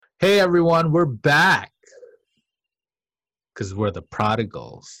Hey everyone, we're back because we're the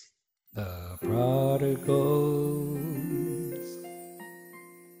prodigals. The prodigals.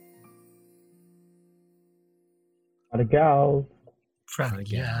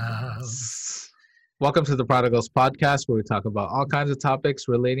 Prodigals. Welcome to the Prodigals podcast, where we talk about all kinds of topics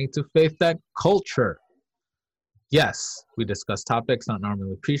relating to faith and culture. Yes, we discuss topics not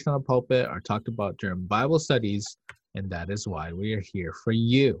normally preached on a pulpit or talked about during Bible studies, and that is why we are here for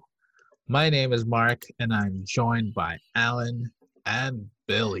you. My name is Mark, and I'm joined by Alan and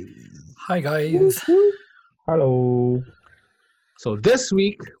Billy. Hi, guys. Hello. So this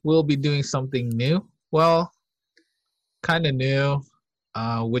week, we'll be doing something new. Well, kind of new.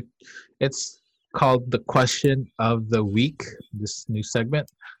 Which it's called the Question of the Week, this new segment.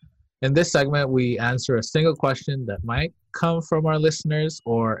 In this segment, we answer a single question that might come from our listeners,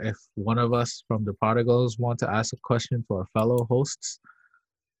 or if one of us from the Prodigals want to ask a question to our fellow hosts,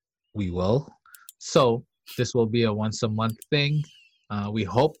 we will. So this will be a once a month thing. We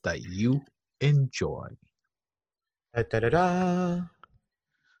hope that you enjoy. Da-da-da-da.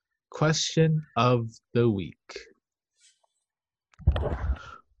 Question of the week.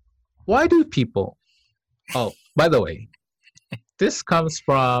 Why do people... Oh, by the way, this comes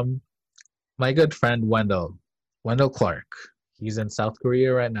from my good friend Wendell Clark. He's in South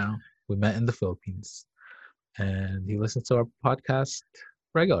Korea right now. We met in the Philippines. And he listens to our podcast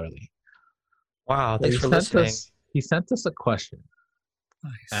regularly. Wow, So thanks for listening. He sent us a question.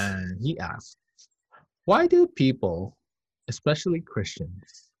 Nice. And he asked, why do people, especially Christians,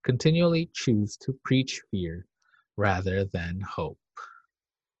 continually choose to preach fear rather than hope?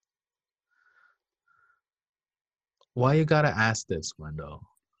 Why you gotta ask this, Wendell?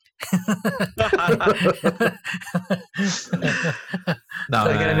 No,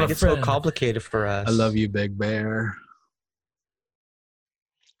 They're gonna man, make it so complicated for us. I love you, Big Bear.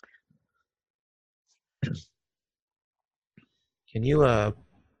 Can you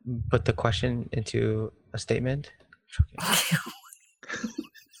put the question into a statement?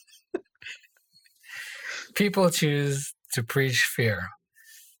 People choose to preach fear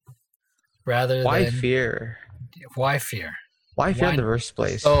rather Why than fear? why fear? Why fear in the first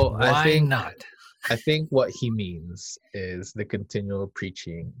place? So Why not? I think what he means is the continual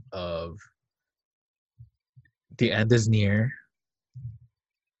preaching of the end is near,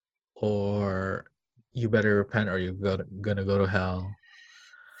 or you better repent or you're gonna go to hell,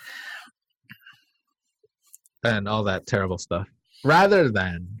 and all that terrible stuff, rather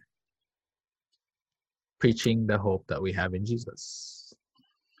than preaching the hope that we have in Jesus.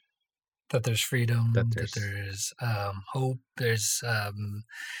 That there's freedom, That that there's- there's hope, there's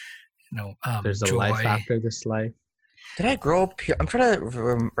There's a joy. life after this life. Did I grow up here? I'm trying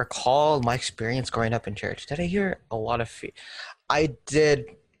to recall my experience growing up in church. Did I hear a lot of fear? I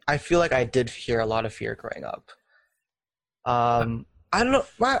did. I feel like I did hear a lot of fear growing up. I don't know.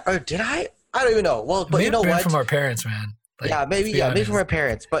 Or did I? I don't even know. Well, but May you know have been what? from our parents, man. Maybe from our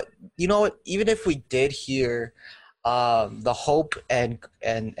parents. But you know what? Even if we did hear the hope and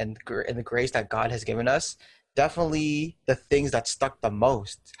the grace that God has given us, definitely the things that stuck the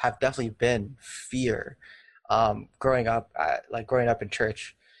most have definitely been fear. Growing up in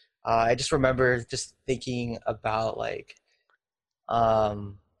church, I just remember just thinking about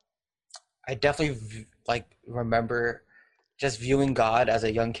I definitely remember just viewing God as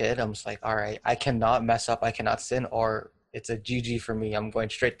a young kid. I'm just like, all right, I cannot mess up, I cannot sin, or it's a GG for me. I'm going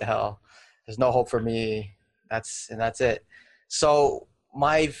straight to hell. There's no hope for me. That's it. So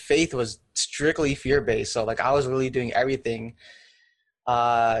my faith was strictly fear-based. So I was really doing everything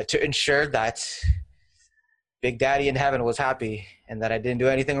to ensure that Big Daddy in heaven was happy and that I didn't do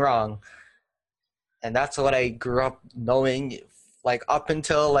anything wrong. And that's what I grew up knowing, up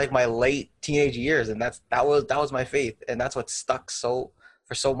until my late teenage years, and that was my faith, and that's what stuck so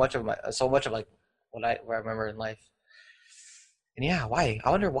much of what I remember in life. And yeah, why?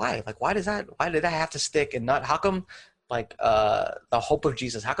 I wonder why. Why did that have to stick, and not how come the hope of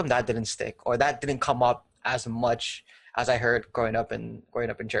Jesus? How come that didn't stick, or that didn't come up as much as I heard growing up in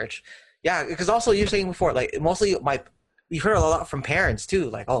church? Yeah, because also you're saying before, mostly we heard a lot from parents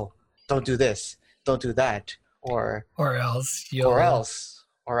too, oh, don't do this, don't do that, or else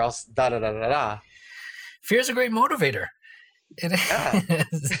da da da da da. Fear is a great motivator. It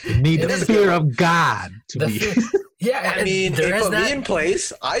is. You need the fear of God to be. Yeah, I mean, it put me in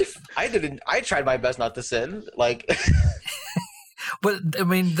place. I tried my best not to sin. But I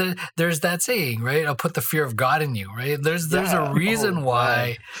mean, there's that saying, right? I'll put the fear of God in you, right? There's a reason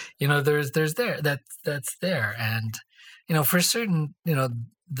why, there's that's there, and for certain,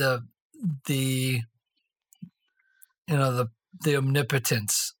 the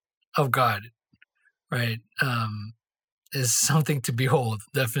omnipotence of God, right, is something to behold.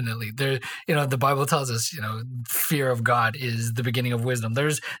 Definitely, there. The Bible tells us, fear of God is the beginning of wisdom.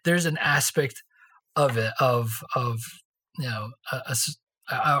 There's an aspect of it I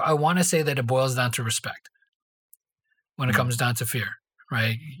want to say that it boils down to respect when it comes down to fear,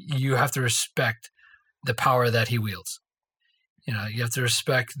 right? You have to respect the power that he wields. You have to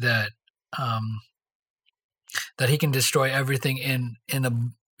respect that that he can destroy everything in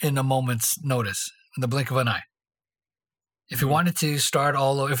a moment's notice, in the blink of an eye. If he wanted to start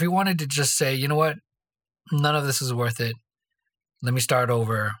all over, if he wanted to just say, you know what, none of this is worth it, let me start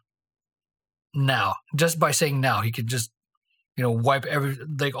over now. Just by saying now, he could just, wipe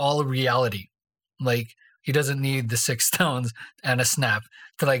all reality. Like, he doesn't need the 6 stones and a snap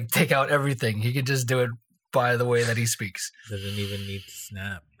to take out everything. He could just do it by the way that he speaks. Doesn't even need to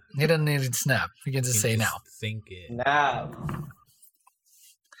snap. He doesn't need to snap. He can just say now. Think it. Now.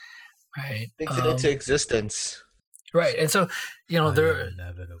 Right. Thinks it into existence. Right. And so, they're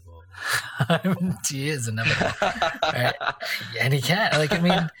inevitable. He is inevitable. Right? And he can't.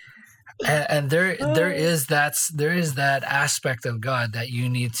 And there is that aspect of God that you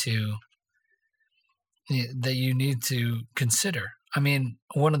need to consider. I mean,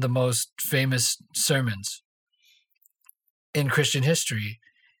 one of the most famous sermons in Christian history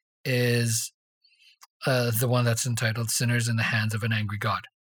is the one that's entitled "Sinners in the Hands of an Angry God."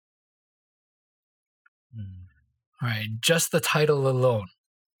 Right, just the title alone,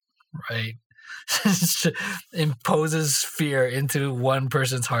 right, imposes fear into one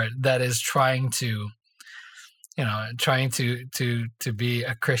person's heart that is trying to be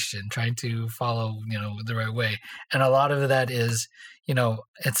a Christian, trying to follow, the right way. And a lot of that is,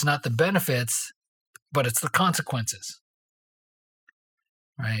 it's not the benefits, but it's the consequences,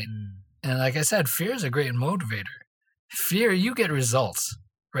 right? And like I said, fear is a great motivator. Fear, you get results.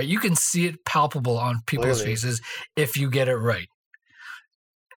 Right, you can see it palpable on people's faces if you get it right.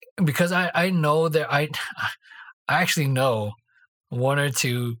 Because I know that I actually know one or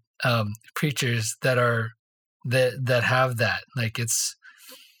two preachers that have that. Like, it's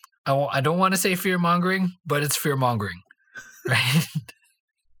I don't want to say fear mongering, but it's fear mongering, right?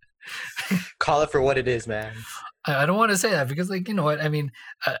 Call it for what it is, man. I don't want to say that because, you know what I mean.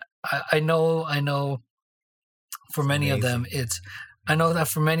 I know for many of them it's. I know that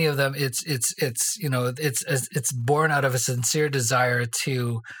for many of them, it's born out of a sincere desire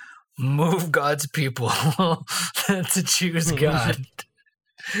to move God's people to choose God.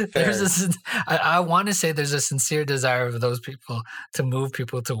 I want to say there's a sincere desire of those people to move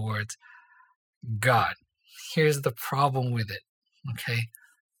people towards God. Here's the problem with it. Okay,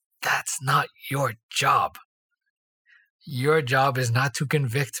 that's not your job. Your job is not to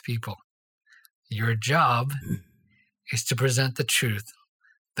convict people. Your job is to present the truth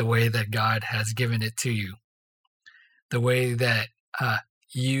the way that God has given it to you, the way that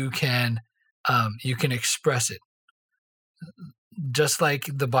you can express it. Just like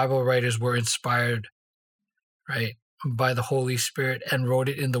the Bible writers were inspired, right, by the Holy Spirit and wrote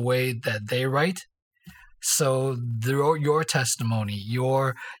it in the way that they write, so your testimony,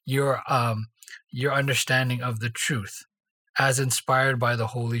 your understanding of the truth, as inspired by the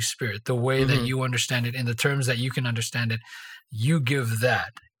Holy Spirit, the way that you understand it in the terms that you can understand it, you give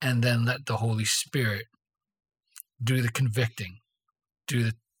that, and then let the Holy Spirit do the convicting,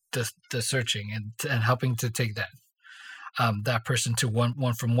 do the searching, and helping to take that person to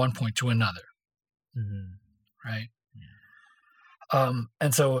one from one point to another, right?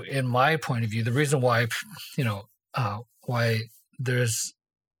 And so, in my point of view, the reason why why there's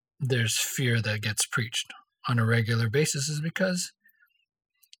fear that gets preached on a regular basis is because,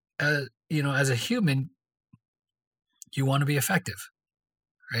 as a human, you want to be effective,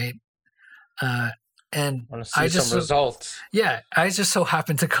 right? And want to see some results. Yeah, I just so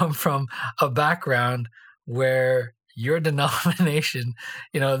happen to come from a background where your denomination,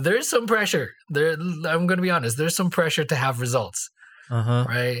 there's some pressure. I'm going to be honest. There's some pressure to have results,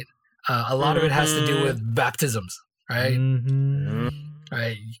 right? A lot of it has to do with baptisms, right?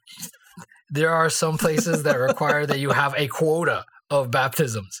 Right. There are some places that require that you have a quota of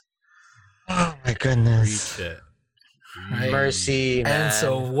baptisms. Oh my goodness. Right? Mercy, man. And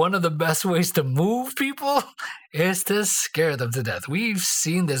so one of the best ways to move people is to scare them to death. We've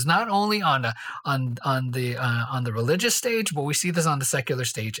seen this not only on the religious stage, but we see this on the secular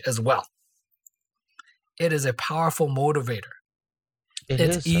stage as well. It is a powerful motivator.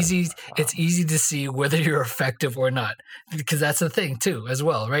 It's easy to see whether you're effective or not, because that's the thing too, as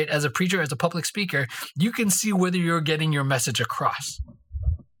well, right? As a preacher, as a public speaker, you can see whether you're getting your message across.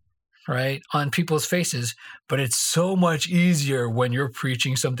 right, on people's faces, but it's so much easier when you're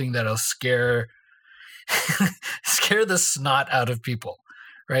preaching something that'll scare scare the snot out of people,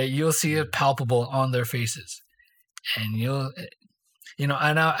 right? You'll see it palpable on their faces, and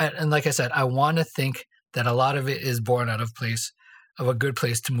and like I said, I want to think that a lot of it is born out of a good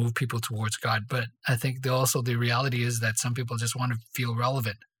place to move people towards God, but I think the reality is that some people just want to feel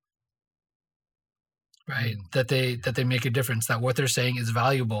relevant, right? That they make a difference, that what they're saying is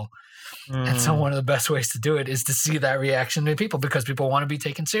valuable. And so one of the best ways to do it is to see that reaction in people, because people want to be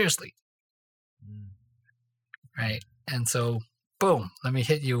taken seriously. Right? And so, boom, let me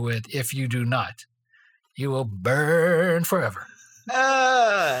hit you with, if you do not, you will burn forever.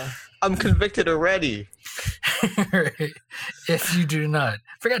 I'm convicted already. Right? If you do not,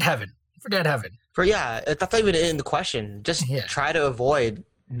 forget heaven. That's not even in the question. Just try to avoid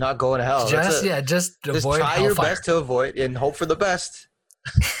not going to hell. Just avoid try hellfire. your best to avoid and hope for the best.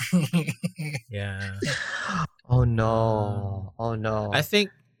 Yeah. Oh no. I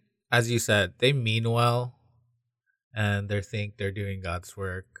think, as you said, they mean well, and they think they're doing God's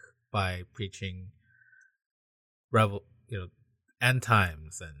work by preaching end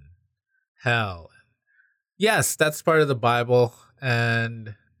times and hell. Yes, that's part of the Bible,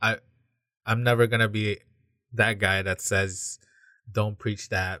 and I'm never gonna be that guy that says don't preach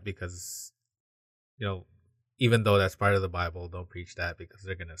that, because even though that's part of the Bible, don't preach that because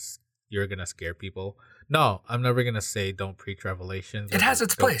you're gonna scare people. No, I'm never gonna say don't preach Revelation. It has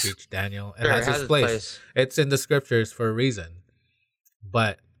its place. Preach Daniel. It Sure, has its place. It's in the scriptures for a reason.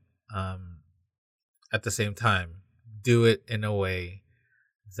 But at the same time, do it in a way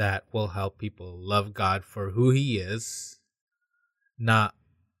that will help people love God for who He is, not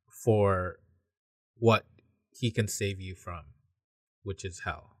for what He can save you from, which is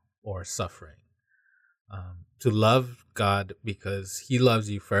hell or suffering. To love God because He loves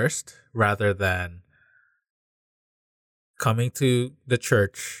you first, rather than coming to the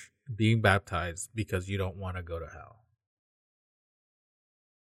church, being baptized because you don't want to go to hell.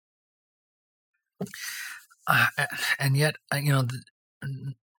 And yet, I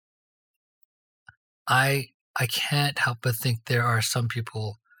can't help but think there are some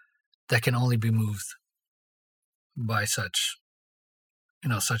people that can only be moved by such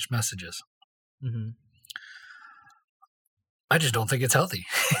messages. Mm-hmm. I just don't think it's healthy.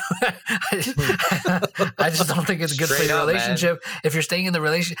 I just don't think it's good for your relationship. Man. If you're staying in the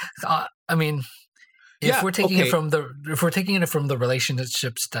relationship, if we're taking it from the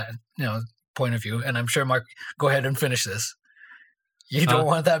relationship point of view, and I'm sure Mark, go ahead and finish this. You don't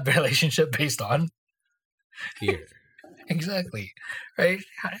want that relationship based on fear. Exactly, right?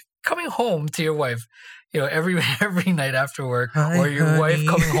 Coming home to your wife, every night after work, or your wife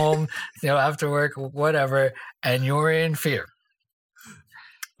coming home, after work, whatever, and you're in fear.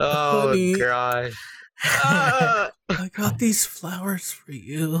 Oh, honey, gosh. I got these flowers for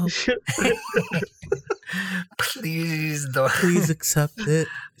you. Please don't. Please accept it.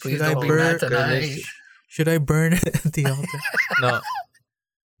 Please don't be mad tonight. Should I burn it at the altar? No.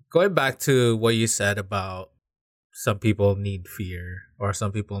 Going back to what you said about some people need fear, or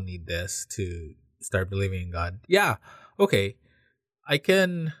some people need this to start believing in God. Yeah. Okay. I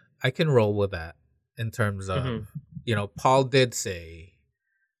can roll with that in terms of, Paul did say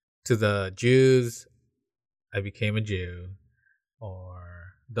to the Jews, I became a Jew,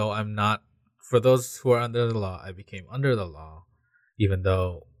 or though I'm not, for those who are under the law, I became under the law, even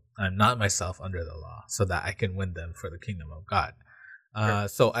though I'm not myself under the law, so that I can win them for the kingdom of God. Sure.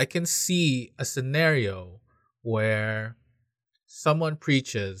 So I can see a scenario where someone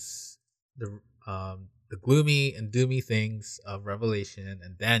preaches the gloomy and doomy things of Revelation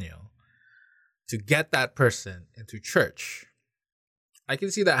and Daniel to get that person into church. I can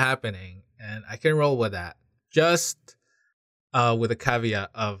see that happening, and I can roll with that. Just with a caveat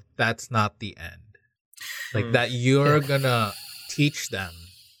of that's not the end. Like that you're gonna teach them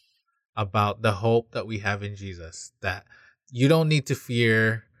about the hope that we have in Jesus, that you don't need to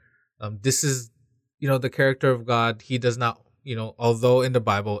fear. This is, the character of God. He does not, although in the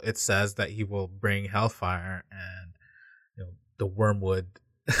Bible it says that He will bring hellfire and, the wormwood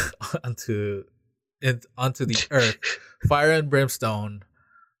onto the earth, fire and brimstone.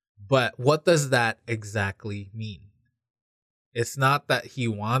 But what does that exactly mean? It's not that He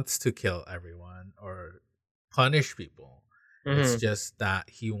wants to kill everyone or punish people. Mm-hmm. It's just that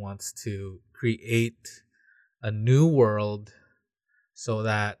He wants to create a new world so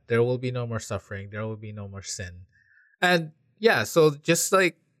that there will be no more suffering, there will be no more sin. And so just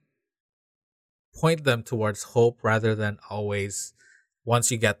like point them towards hope rather than always,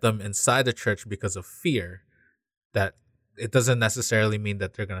 once you get them inside the church because of fear, that it doesn't necessarily mean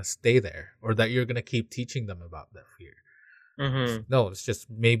that they're going to stay there or that you're going to keep teaching them about that fear. Mm-hmm. No, it's just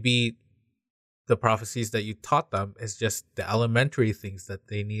maybe the prophecies that you taught them is just the elementary things that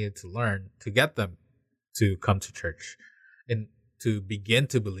they needed to learn to get them to come to church and to begin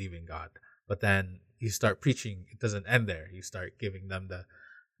to believe in God. But then you start preaching, it doesn't end there. You start giving them the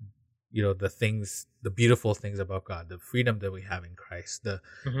things, the beautiful things about God, the freedom that we have in Christ, the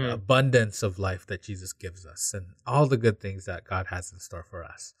abundance of life that Jesus gives us, and all the good things that God has in store for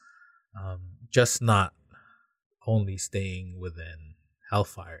us. Just not only staying within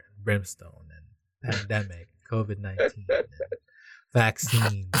hellfire, brimstone, and pandemic, COVID-19, and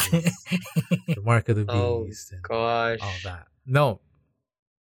vaccines, the mark of the beast, and gosh. all that. No,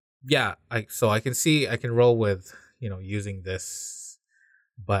 yeah, I can roll with using this.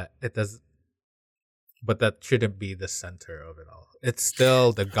 But but that shouldn't be the center of it all. It's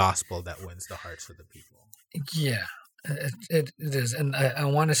still the gospel that wins the hearts of the people. Yeah, it is. And I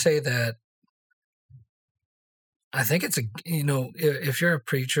want to say that I think it's if you're a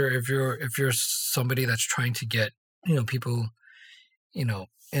preacher, if you're somebody that's trying to get, people,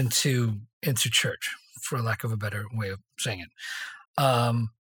 into church, for lack of a better way of saying it,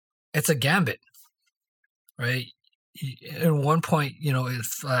 it's a gambit, right? At one point,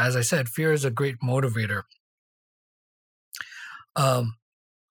 if, as I said, fear is a great motivator.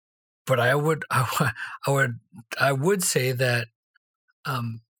 But I would say that,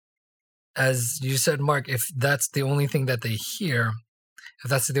 as you said, Mark, if that's the only thing that they hear, if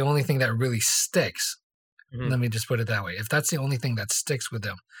that's the only thing that really sticks, let me just put it that way. If that's the only thing that sticks with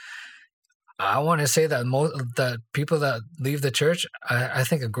them, I want to say that that people that leave the church, I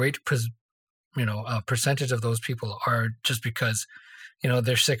think a great a percentage of those people are just because,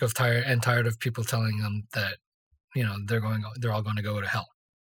 they're sick of tired of people telling them that, they're all going to go to hell.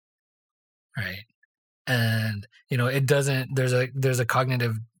 Right. And, it doesn't, there's a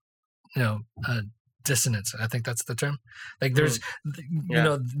cognitive, dissonance. I think that's the term. Like there's,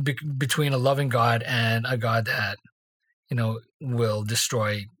 between a loving God and a God that, will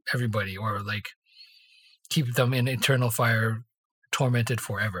destroy everybody or like keep them in eternal fire, tormented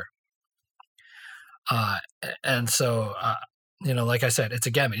forever. And so, like I said, it's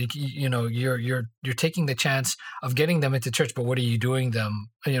a gamut. You're taking the chance of getting them into church, but what are you doing them?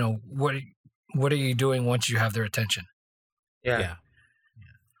 What are you doing once you have their attention? Yeah.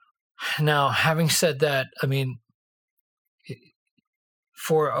 Now, having said that, I mean,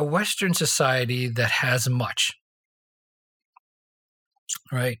 for a Western society that has much,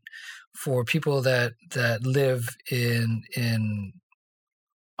 right? For people that live in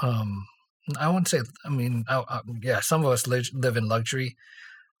I wouldn't say. I mean, some of us live in luxury,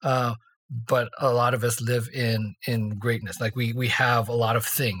 but a lot of us live in greatness. Like we have a lot of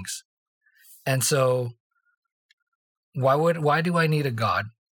things, and so why do I need a God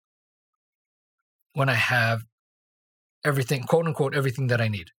when I have everything, quote unquote, everything that I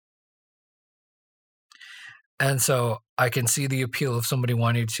need? And so I can see the appeal of somebody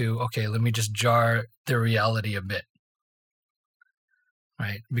wanting to, okay, let me just jar their reality a bit.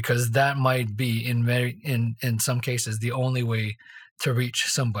 Right, because that might be in some cases the only way to reach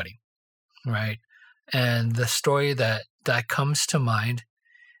somebody, right? And the story that comes to mind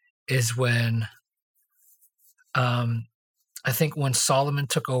is when, I think when Solomon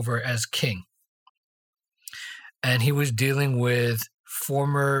took over as king, and he was dealing with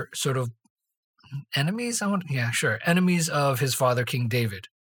former sort of enemies. Enemies of his father, King David.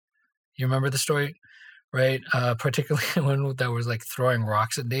 You remember the story? Right, particularly when that was like throwing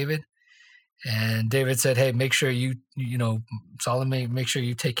rocks at David, and David said, "Hey, make sure Solomon, make sure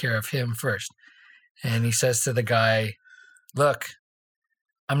you take care of him first." And he says to the guy, "Look,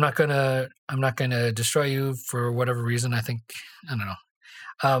 I'm not gonna destroy you for whatever reason. I don't know,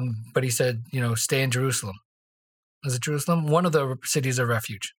 but he said, stay in Jerusalem. Was it Jerusalem? One of the cities of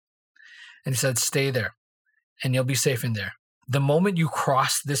refuge." And he said, "Stay there, and you'll be safe in there. The moment you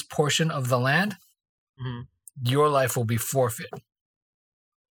cross this portion of the land, your life will be forfeit."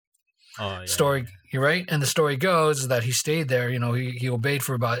 Oh, yeah. Story, you're right. And the story goes that he stayed there. He obeyed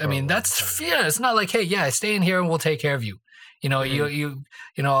for about. I mean, that's It's not like, hey, yeah, stay in here and we'll take care of you.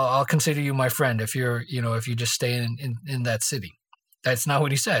 I'll consider you my friend if you're, if you just stay in that city. That's not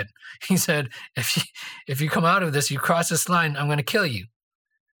what he said. He said, if you come out of this, you cross this line, I'm going to kill you.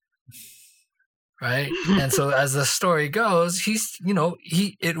 Right. And so as the story goes,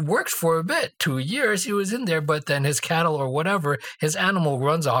 it worked for a bit. 2 years he was in there, but then his cattle or whatever, his animal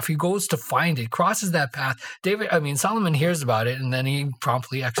runs off. He goes to find it, crosses that path. Solomon hears about it, and then he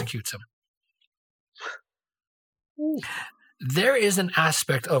promptly executes him. There is an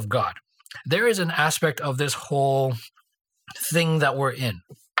aspect of God. There is an aspect of this whole thing that we're in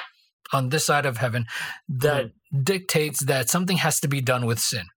on this side of heaven that dictates that something has to be done with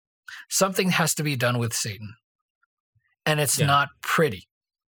sin. Something has to be done with Satan. And it's not pretty.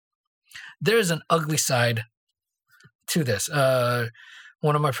 There's an ugly side to this.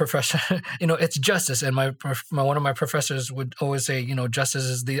 One of my professors, it's justice. And one of my professors would always say, justice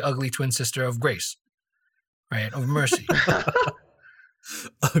is the ugly twin sister of grace, right? Of mercy.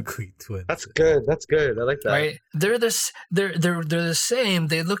 Ugly twin. That's good. That's good. I like that. Right? They're the same.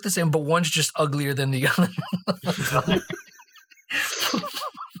 They look the same, but one's just uglier than the other.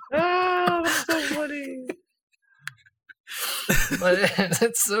 Oh, that's so funny. But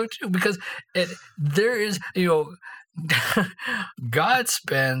it's so true because there is, God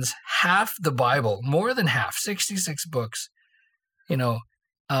spends half the Bible, more than half, 66 books,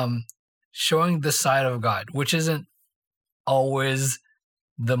 showing the side of God, which isn't always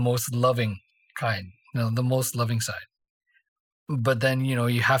the most loving kind, the most loving side. But then,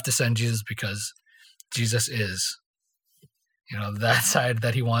 you have to send Jesus because Jesus is, that side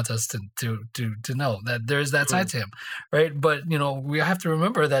that he wants us to know, that there's that side to him, right? But, we have to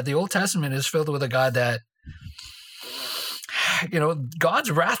remember that the Old Testament is filled with a God that,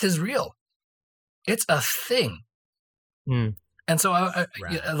 God's wrath is real. It's a thing. And so I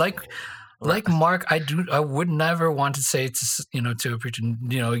like Mark, I would never want to say to a preacher,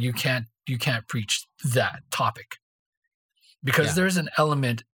 you can't preach that topic, because there's an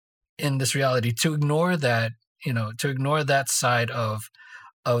element in this reality to ignore that, to ignore that side of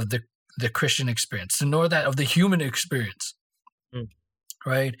the Christian experience, to ignore that of the human experience,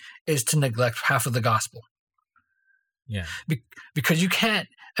 right, is to neglect half of the gospel. Yeah. Because you can't,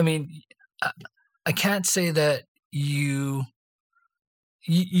 I can't say that you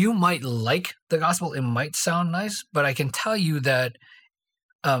might like the gospel, it might sound nice, but I can tell you that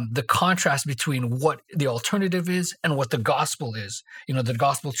the contrast between what the alternative is and what the gospel is, the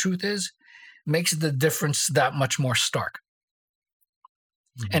gospel truth is, makes the difference that much more stark.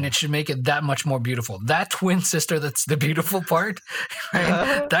 And it should make it that much more beautiful. That twin sister, that's the beautiful part,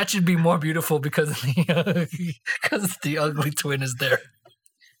 right? That should be more beautiful because the ugly twin is there.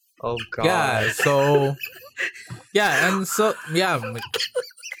 Oh God. Yeah. So.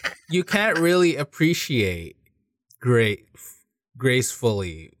 You can't really appreciate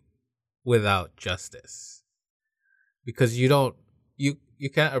gracefully without justice, because you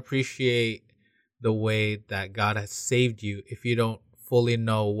can't appreciate the way that God has saved you if you don't fully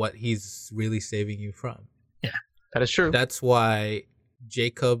know what he's really saving you from. Yeah, that is true. That's why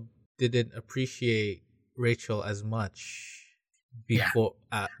Jacob didn't appreciate Rachel as much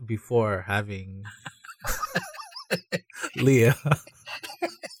before having Leah.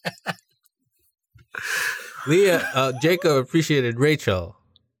 Jacob appreciated Rachel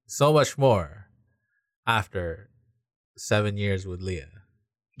so much more after 7 years with Leah.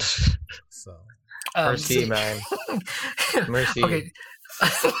 So mercy, man. Mercy. Okay.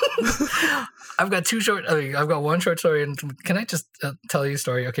 I've got one short story, and can I just tell you a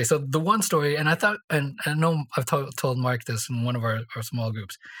story? Okay, so the one story, and I know I've told Mark this in one of our small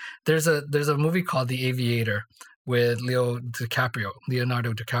groups. There's a movie called The Aviator with Leonardo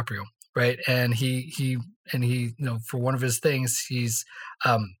DiCaprio, right? And he for one of his things he's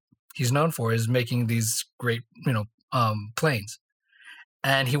known for is making these great planes,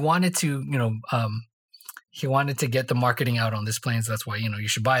 and he wanted to get the marketing out on this plane, so that's why you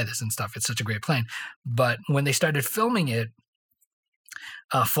should buy this and stuff. It's such a great plane. But when they started filming it,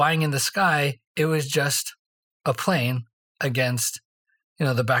 flying in the sky, it was just a plane against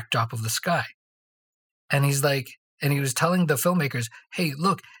the backdrop of the sky. And he was telling the filmmakers, hey,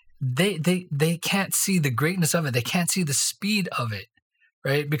 look, they can't see the greatness of it. They can't see the speed of it,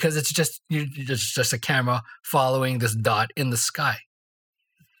 right? Because it's just a camera following this dot in the sky.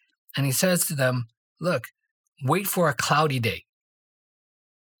 And he says to them, look, wait for a cloudy day,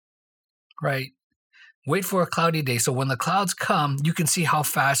 right? Wait for a cloudy day. So when the clouds come, you can see how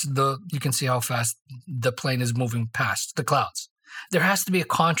fast the plane is moving past the clouds. There has to be a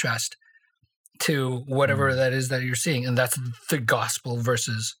contrast to whatever that is that you're seeing, and that's the gospel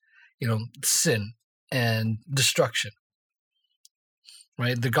versus sin and destruction,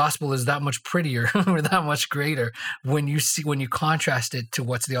 right? The gospel is that much prettier or that much greater when you contrast it to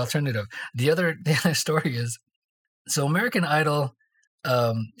what's the alternative. The other story is, so American Idol,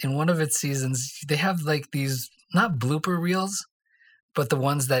 in one of its seasons, they have like these not blooper reels, but the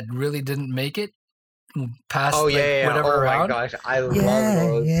ones that really didn't make it past whatever round. Oh my gosh, I love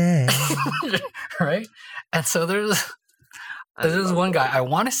those. Yeah. Right? And so there's one guy, I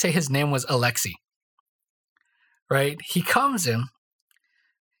want to say his name was Alexi. Right? He comes in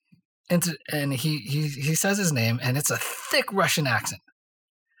and he says his name, and it's a thick Russian accent,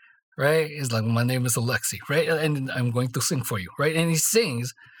 right? He's like, my name is Alexei, right? And I'm going to sing for you, right? And he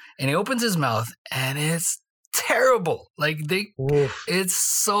sings, and he opens his mouth, and it's terrible. Like it's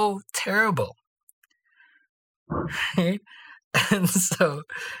so terrible. Right? And so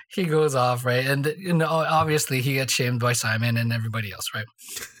he goes off, right? And obviously he gets shamed by Simon and everybody else, right?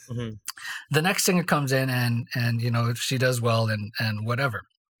 Mm-hmm. The next singer comes in and she does well and whatever.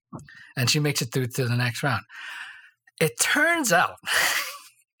 And she makes it through to the next round. It turns out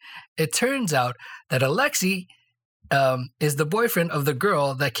that Alexei is the boyfriend of the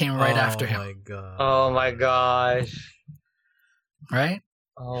girl that came right after him. Oh my god. Oh my gosh. Right?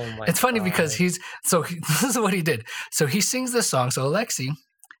 Oh my It's funny because this is what he did. So he sings this song. So Alexei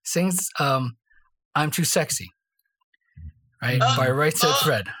sings I'm Too Sexy, right? By Right Said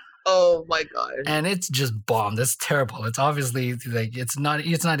Fred. Oh my gosh. And it's just bombed. It's terrible. It's obviously like it's not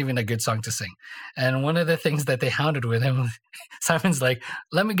even a good song to sing. And one of the things that they hounded with him, Simon's like,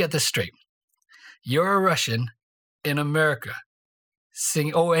 let me get this straight. You're a Russian in America.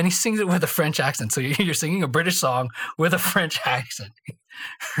 Sing and he sings it with a French accent. So you're singing a British song with a French accent.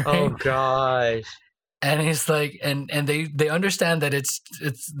 Right? Oh gosh. And he's like, and they understand that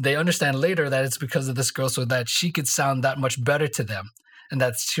they understand later that it's because of this girl, so that she could sound that much better to them, and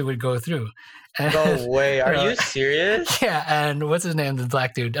that she would go through. And, No way. Are you serious? Yeah. And what's his name? The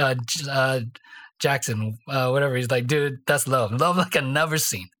black dude, Jackson, whatever. He's like, dude, that's love like I've never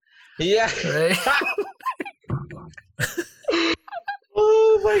seen. Yeah. Right.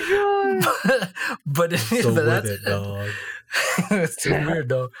 Oh my god. but that's it, dog. It's too weird,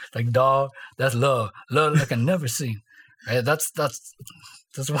 though. Like, dog, that's love like I've never seen. Right? That's the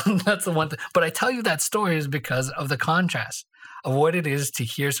one thing. But I tell you that story is because of the contrast of what it is to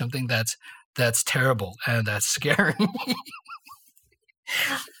hear something that's terrible and that's scary.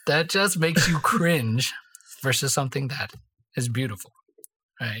 That just makes you cringe versus something that is beautiful,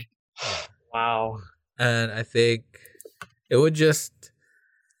 right? Wow. And I think it would just,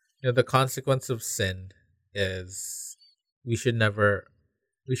 the consequence of sin is we should never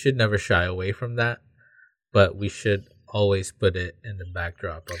shy away from that, but we should always put it in the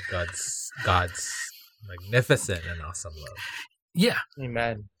backdrop of God's magnificent and awesome love. Yeah.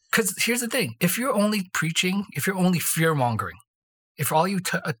 Amen. Because here's the thing: if you're only preaching, if you're only fear mongering, if all you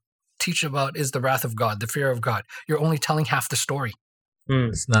teach about is the wrath of God, the fear of God, you're only telling half the story.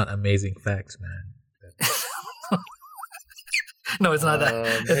 It's not amazing facts, man. No, it's not that.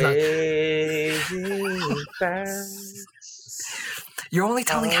 Amazing facts. You're only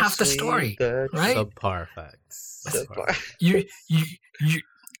telling half the story, right? Subpar facts. You're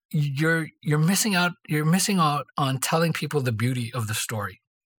missing out. You're missing out on telling people the beauty of the story,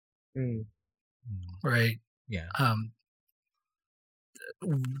 right? Yeah.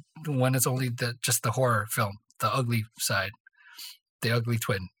 When it's only just the horror film, the ugly side, the ugly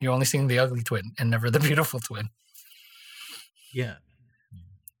twin. You're only seeing the ugly twin and never the beautiful twin. Yeah.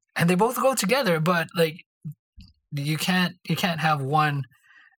 And they both go together, but like you can't have one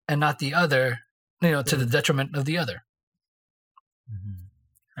and not the other, to the detriment of the other.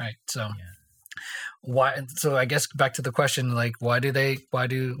 Mm-hmm. Right. So why? So I guess back to the question, like, why do they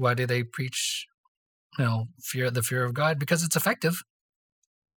preach, the fear of God? Because it's effective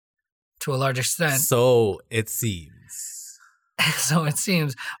to a large extent. So it seems. So it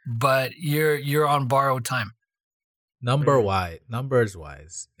seems, but you're on borrowed time. Numbers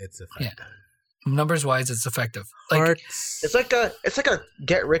wise, it's effective. Yeah. Numbers wise, it's effective. It's like a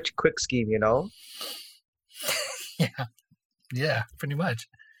get rich quick scheme, Yeah, pretty much.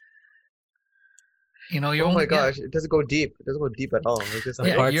 You're oh my gosh, it doesn't go deep. It doesn't go deep at all. It's just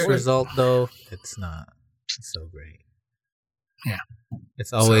the Hearts result, though, it's not so great. Yeah.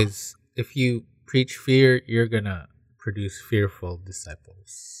 It's always, if you preach fear, you're gonna produce fearful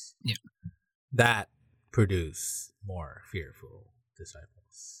disciples. Yeah. That produce more fearful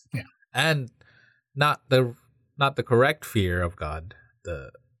disciples. Yeah. And not the correct fear of God,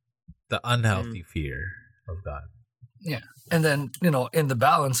 the unhealthy fear of God. Yeah. And then, in the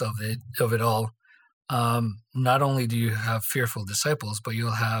balance of it all, not only do you have fearful disciples, but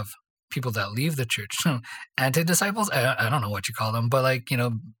you'll have people that leave the church, anti-disciples. I don't know what you call them, but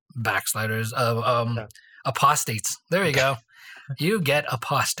backsliders, apostates. There you go. You get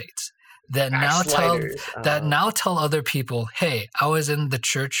apostates that now tell other people, hey, I was in the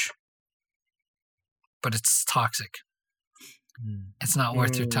church, but it's toxic. It's not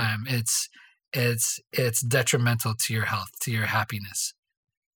worth your time. It's detrimental to your health, to your happiness.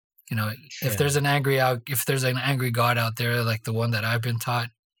 If there's an angry God out there, like the one that I've been taught,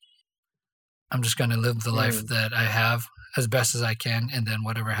 I'm just going to live the life that I have as best as I can, and then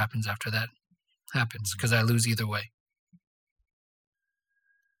whatever happens after that happens, because I lose either way.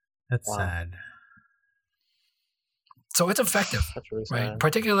 That's Wow. sad. So it's effective, That's really right? sad.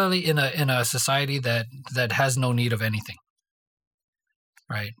 Particularly in a society that has no need of anything,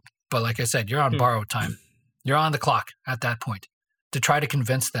 right? But like I said, you're on borrowed time. You're on the clock at that point to try to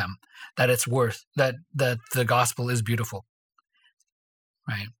convince them that it's worth that the gospel is beautiful,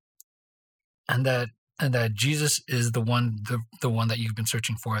 right? And that Jesus is the one that you've been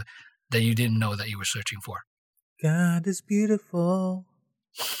searching for, that you didn't know that you were searching for. God is beautiful,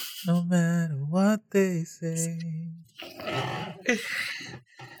 no matter what they say.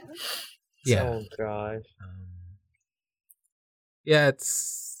 Yeah. Oh gosh. Yeah,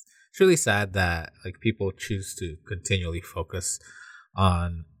 it's really sad that like people choose to continually focus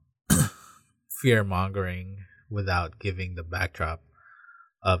on fear mongering without giving the backdrop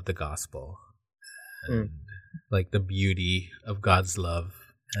of the gospel and like the beauty of God's love.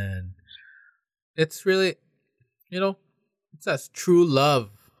 And it's really, it says true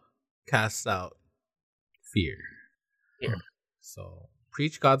love casts out fear. Yeah. So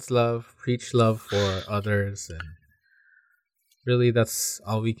preach God's love, preach love for others, and really that's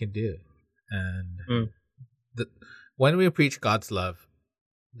all we can do. And when we preach God's love,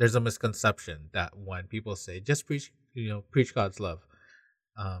 there's a misconception that when people say just preach God's love,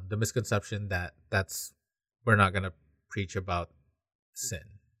 the misconception that's we're not gonna preach about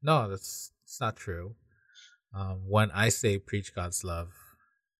sin. No, it's not true. When I say preach God's love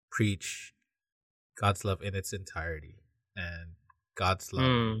in its entirety, and God's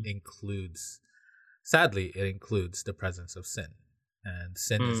love includes, sadly, it includes the presence of sin, and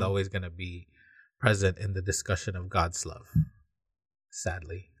sin is always going to be present in the discussion of God's love,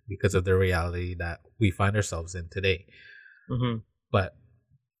 sadly, because of the reality that we find ourselves in today. But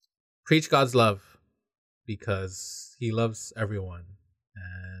preach God's love because He loves everyone,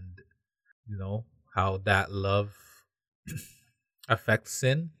 and how that love affects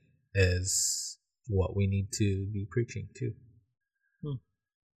sin is what we need to be preaching to.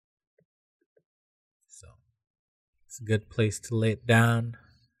 So it's a good place to lay it down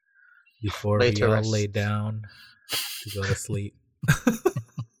before we all rest. lay down to go to sleep.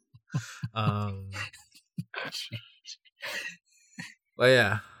 But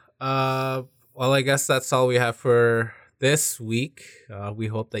yeah, well, I guess that's all we have for this week. We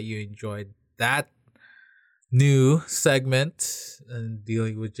hope that you enjoyed that new segment and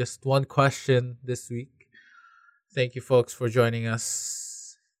dealing with just one question this week. Thank you, folks, for joining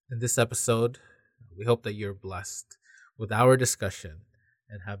us in this episode. We hope that you're blessed with our discussion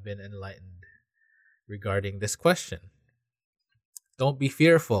and have been enlightened regarding this question. Don't be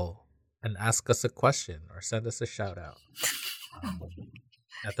fearful and ask us a question or send us a shout out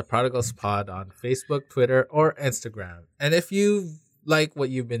at the Prodigals Pod on Facebook, Twitter, or Instagram. And if you like what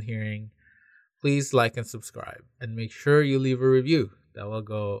you've been hearing, please like and subscribe, and make sure you leave a review. That will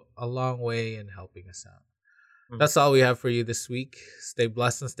go a long way in helping us out. That's all we have for you this week. Stay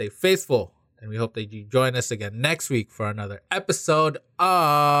blessed and stay faithful. And we hope that you join us again next week for another episode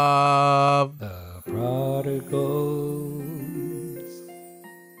of The Prodigal